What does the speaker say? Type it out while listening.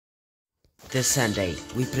This Sunday,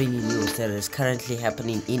 we bring you news that is currently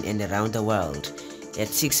happening in and around the world. At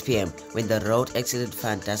 6 p.m., when the Road Accident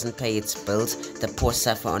Fund doesn't pay its bills, the poor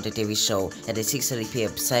suffer on the TV show. And at 6:30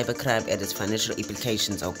 p.m., cybercrime and its financial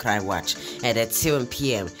implications on Crime Watch. And at 7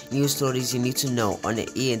 p.m., news stories you need to know on the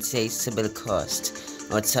ENC Civil Coast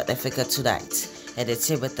on South Africa Tonight. And at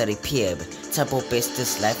 7:30 p.m., Tambo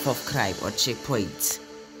Best's Life of Crime on Checkpoint.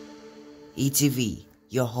 ETV,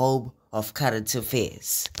 your home of current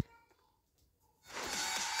affairs.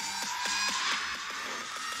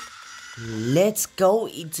 Let's go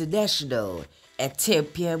international. At 10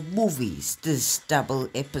 p.m. movies, this double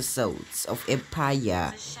episodes of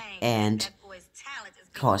Empire and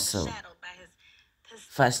Castle.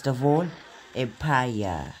 First of all,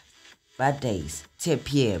 Empire. Mondays, 10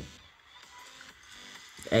 p.m.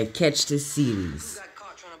 And catch the series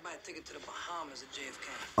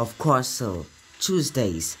of Castle.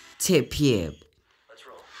 Tuesdays, 10 p.m.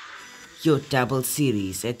 Your double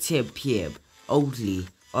series at 10 p.m. only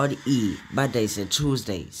on E, Mondays and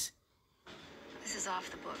Tuesdays. This is off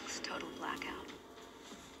the books, total blackout.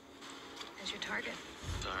 Who's your target?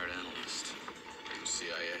 Retired analyst from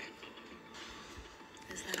CIA.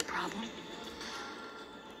 Is that a problem?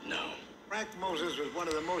 No. Frank Moses was one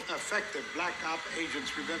of the most effective black op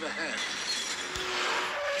agents we've ever had.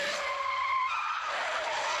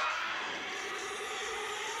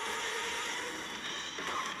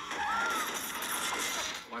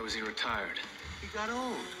 Why was he retired? He got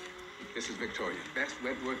old. This is Victoria, best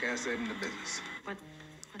wet work asset in the business.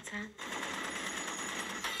 What's that?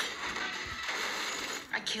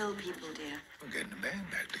 I kill people, dear. We're getting the band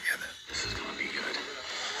back together. This is gonna be good.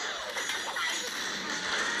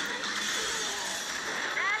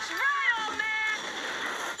 That's right, old man!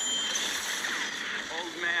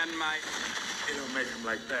 Old man, Mike. They don't make him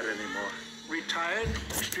like that anymore. Retired,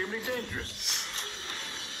 extremely dangerous.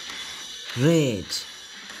 Red.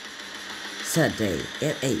 Sunday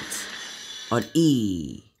at 8 on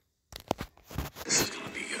E. This is gonna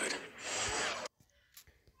be good.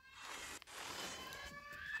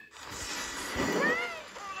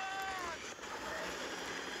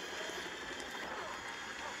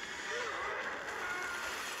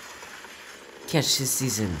 Catch the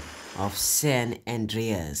season of San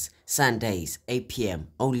Andreas, Sundays, 8 p.m.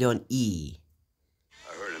 only on E.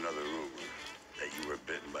 I heard another rumor that you were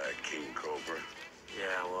bitten by a king cobra.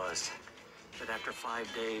 Yeah, I was. But after 5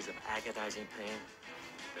 days of agonizing pain,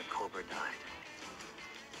 the cobra died.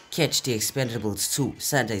 Catch The Expendables 2,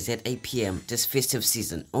 Sundays at 8 p.m. this festive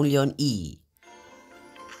season only on E.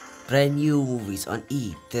 Brand new movies on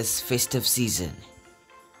E this festive season.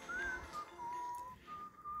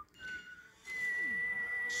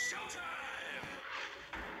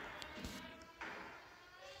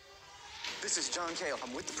 This is John Cale.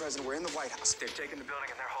 I'm with the president. We're in the White House. They've taken the building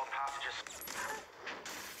and they're holding hostages.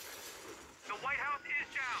 The White House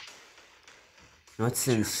is down! Not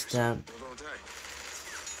since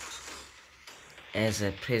as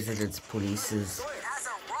the president's polices It has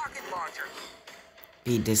a rocket launcher.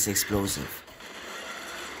 be this explosive.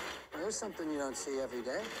 There's something you don't see every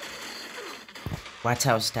day. White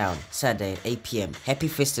House down, Sunday at 8 p.m. Happy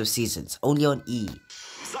festive seasons only on E.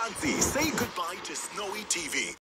 Zanzi, say goodbye to snowy TV.